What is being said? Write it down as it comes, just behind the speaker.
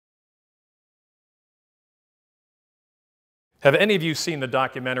Have any of you seen the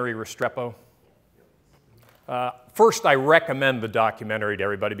documentary Restrepo? First, I recommend the documentary to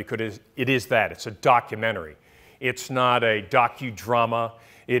everybody because it is that. It's a documentary. It's not a docudrama.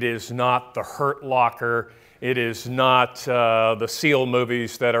 It is not The Hurt Locker. It is not the SEAL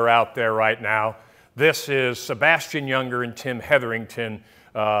movies that are out there right now. This is Sebastian Junger and Tim Hetherington,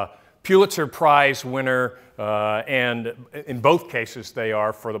 Pulitzer Prize winner, and in both cases they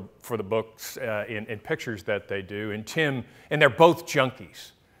are for the books and pictures that they do. And they're both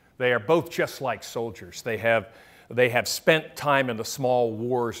junkies. They are both just like soldiers. They have spent time in the small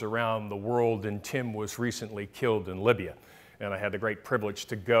wars around the world, and Tim was recently killed in Libya. And I had the great privilege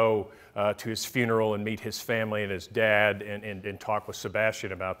to go to his funeral and meet his family and his dad and talk with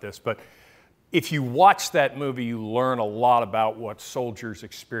Sebastian about this. But if you watch that movie, you learn a lot about what soldiers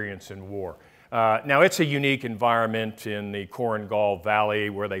experience in war. Now, it's a unique environment in the Korengal Valley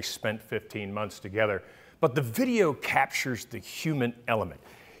where they spent 15 months together. But the video captures the human element.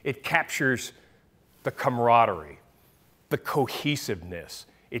 It captures the camaraderie, the cohesiveness.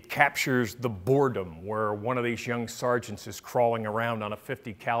 It captures the boredom where one of these young sergeants is crawling around on a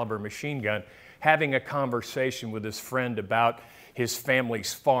 .50 caliber machine gun, having a conversation with his friend about his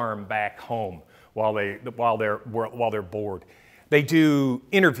family's farm back home while they're bored. They do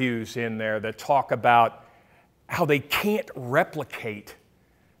interviews in there that talk about how they can't replicate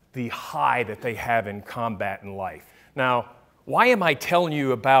the high that they have in combat in life. Now, why am I telling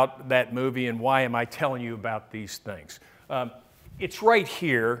you about that movie and why am I telling you about these things? It's right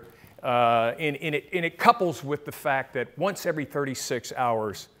here, and it couples with the fact that once every 36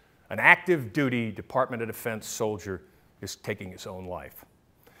 hours, an active duty Department of Defense soldier is taking his own life.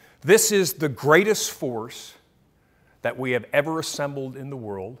 This is the greatest force that we have ever assembled in the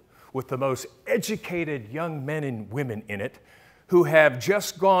world, with the most educated young men and women in it who have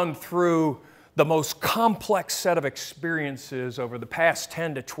just gone through the most complex set of experiences over the past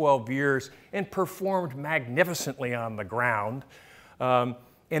 10 to 12 years and performed magnificently on the ground.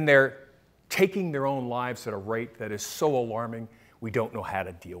 And they're taking their own lives at a rate that is so alarming, we don't know how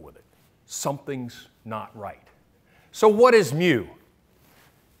to deal with it. Something's not right. So what is mu?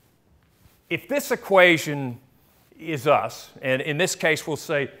 If this equation is us, and in this case we'll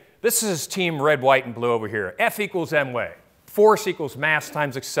say, this is team red, white, and blue over here. F equals ma. Force equals mass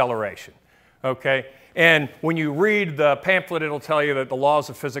times acceleration. Okay? And when you read the pamphlet, it'll tell you that the laws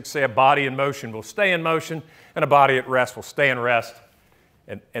of physics say a body in motion will stay in motion and a body at rest will stay in rest.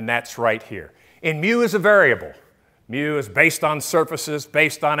 And that's right here. And mu is a variable. Mu is based on surfaces,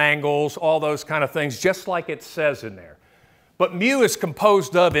 based on angles, all those kind of things, just like it says in there. But mu is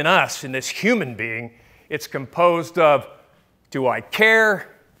composed of, in us, in this human being, it's composed of, do I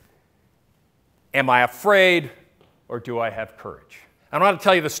care? Am I afraid? Or do I have courage? I want to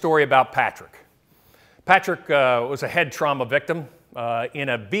tell you the story about Patrick. Patrick was a head trauma victim in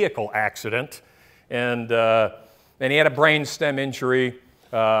a vehicle accident, and he had a brainstem injury,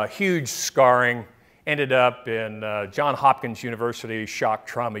 huge scarring, ended up in Johns Hopkins University shock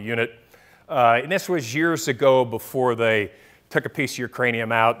trauma unit. And this was years ago before they took a piece of your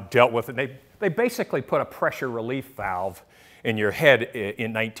cranium out, dealt with it. They basically put a pressure relief valve in your head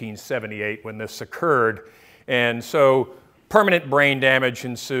in 1978 when this occurred. And so permanent brain damage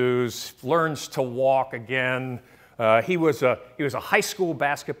ensues, learns to walk again. He was a high school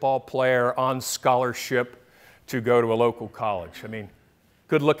basketball player on scholarship to go to a local college. I mean,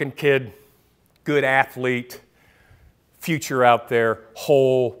 good-looking kid, good athlete, future out there,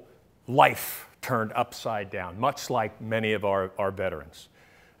 whole life turned upside down, much like many of our veterans.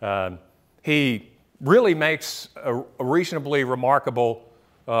 He really makes a reasonably remarkable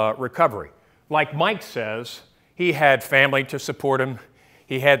recovery. Like Mike says, he had family to support him.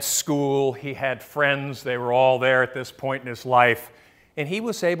 He had school. He had friends. They were all there at this point in his life. And he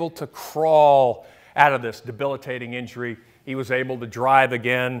was able to crawl out of this debilitating injury. He was able to drive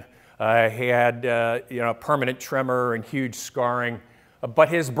again. He had permanent tremor and huge scarring. But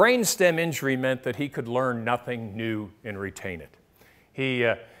his brainstem injury meant that he could learn nothing new and retain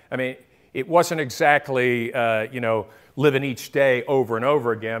it. It wasn't exactly, living each day over and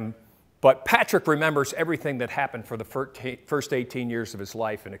over again, but Patrick remembers everything that happened for the first 18 years of his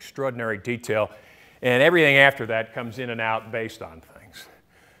life in extraordinary detail, and everything after that comes in and out based on things.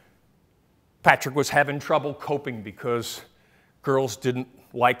 Patrick was having trouble coping because girls didn't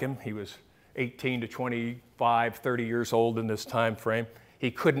like him. He was 18 to 25, 30 years old in this time frame.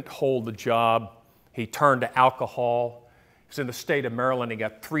 He couldn't hold the job. He turned to alcohol. He was in the state of Maryland. He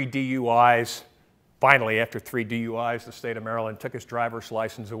got 3 DUIs. Finally, after 3 DUIs, the state of Maryland took his driver's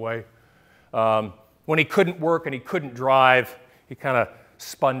license away. When he couldn't work and he couldn't drive, he kind of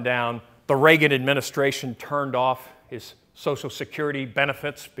spun down. The Reagan administration turned off his Social Security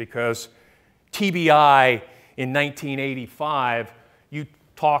benefits because TBI in 1985, you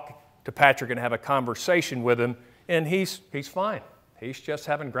talk to Patrick and have a conversation with him, and he's fine. He's just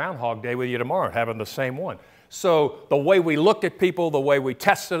having Groundhog Day with you tomorrow, having the same one. So the way we looked at people, the way we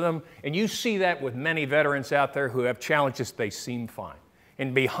tested them, and you see that with many veterans out there who have challenges, they seem fine.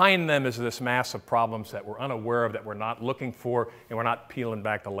 And behind them is this mass of problems that we're unaware of, that we're not looking for, and we're not peeling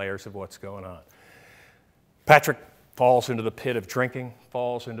back the layers of what's going on. Patrick falls into the pit of drinking,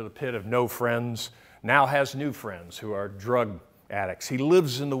 falls into the pit of no friends, now has new friends who are drug addicts. He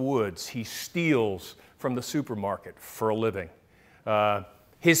lives in the woods. He steals from the supermarket for a living.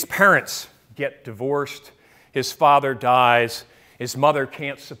 His parents get divorced. His father dies. His mother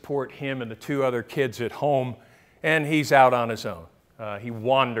can't support him and the two other kids at home, and he's out on his own. He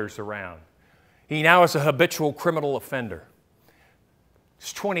wanders around. He now is a habitual criminal offender.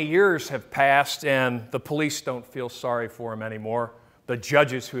 20 years have passed, and the police don't feel sorry for him anymore. The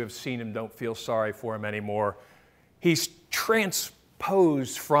judges who have seen him don't feel sorry for him anymore. He's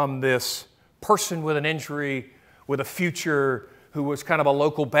transposed from this person with an injury, with a future, who was kind of a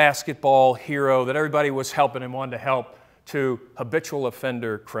local basketball hero that everybody was helping and wanted to help, to habitual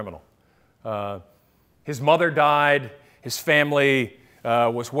offender criminal. His mother died. His family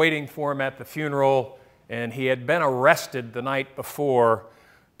was waiting for him at the funeral, and he had been arrested the night before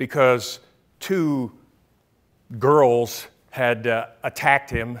because two girls had attacked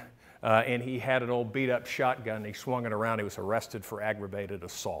him, and he had an old beat-up shotgun. He swung it around. He was arrested for aggravated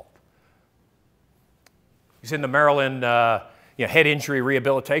assault. He's in the Maryland head injury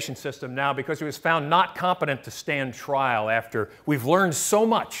rehabilitation system now because he was found not competent to stand trial after we've learned so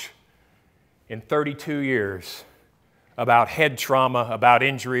much in 32 years about head trauma, about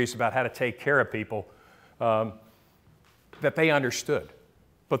injuries, about how to take care of people, that they understood.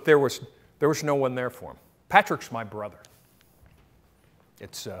 But there was no one there for him. Patrick's my brother.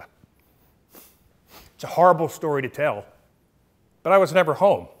 It's a horrible story to tell, but I was never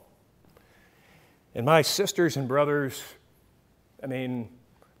home. And my sisters and brothers, I mean,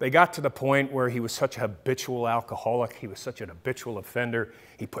 they got to the point where he was such a habitual alcoholic, he was such an habitual offender,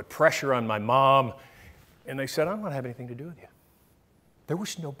 he put pressure on my mom, and they said, I don't want to have anything to do with you. There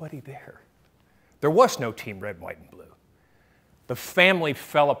was nobody there. There was no Team Red, White, and Blue. The family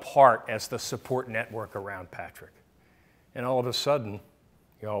fell apart as the support network around Patrick. And all of a sudden,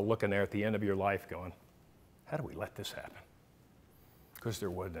 you're all looking there at the end of your life going, how do we let this happen? Because there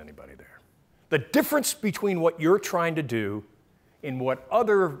wasn't anybody there. The difference between what you're trying to do and what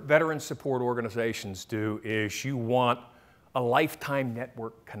other veteran support organizations do is you want a lifetime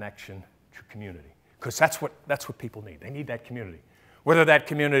network connection to community. Because that's what people need. They need that community. Whether that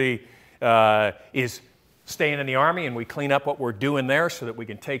community is staying in the Army and we clean up what we're doing there so that we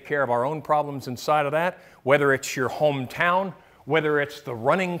can take care of our own problems inside of that, whether it's your hometown, whether it's the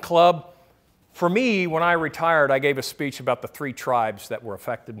running club. For me, when I retired, I gave a speech about the 3 tribes that were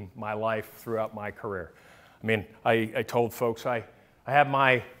affecting my life throughout my career. I mean, I told folks I have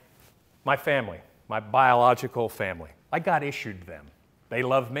my family, my biological family. I got issued them. They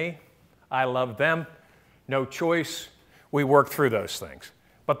love me. I love them. No choice. We work through those things.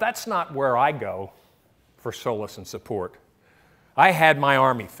 But that's not where I go for solace and support. I had my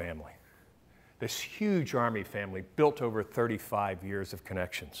Army family, this huge Army family built over 35 years of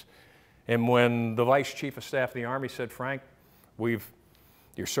connections. And when the Vice Chief of Staff of the Army said, Frank,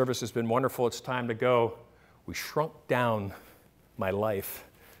 your service has been wonderful, it's time to go, we shrunk down my life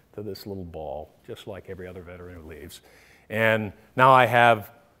to this little ball, just like every other veteran who leaves. And now I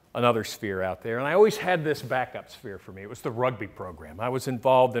have another sphere out there, and I always had this backup sphere for me. It was the rugby program. I was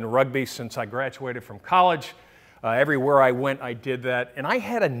involved in rugby since I graduated from college. Everywhere I went, I did that, and I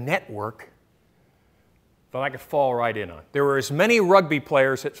had a network that I could fall right in on. There were as many rugby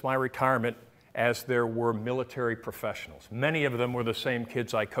players at my retirement as there were military professionals. Many of them were the same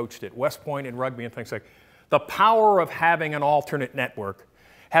kids I coached at West Point in rugby and things like that. The power of having an alternate network,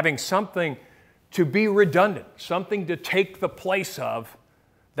 having something to be redundant, something to take the place of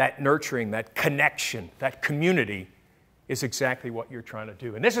that nurturing, that connection, that community is exactly what you're trying to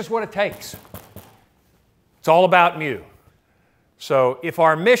do. And this is what it takes. It's all about you. So if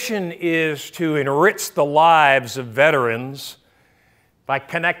our mission is to enrich the lives of veterans by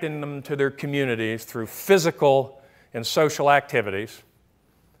connecting them to their communities through physical and social activities,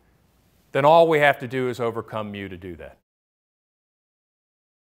 then all we have to do is overcome you to do that.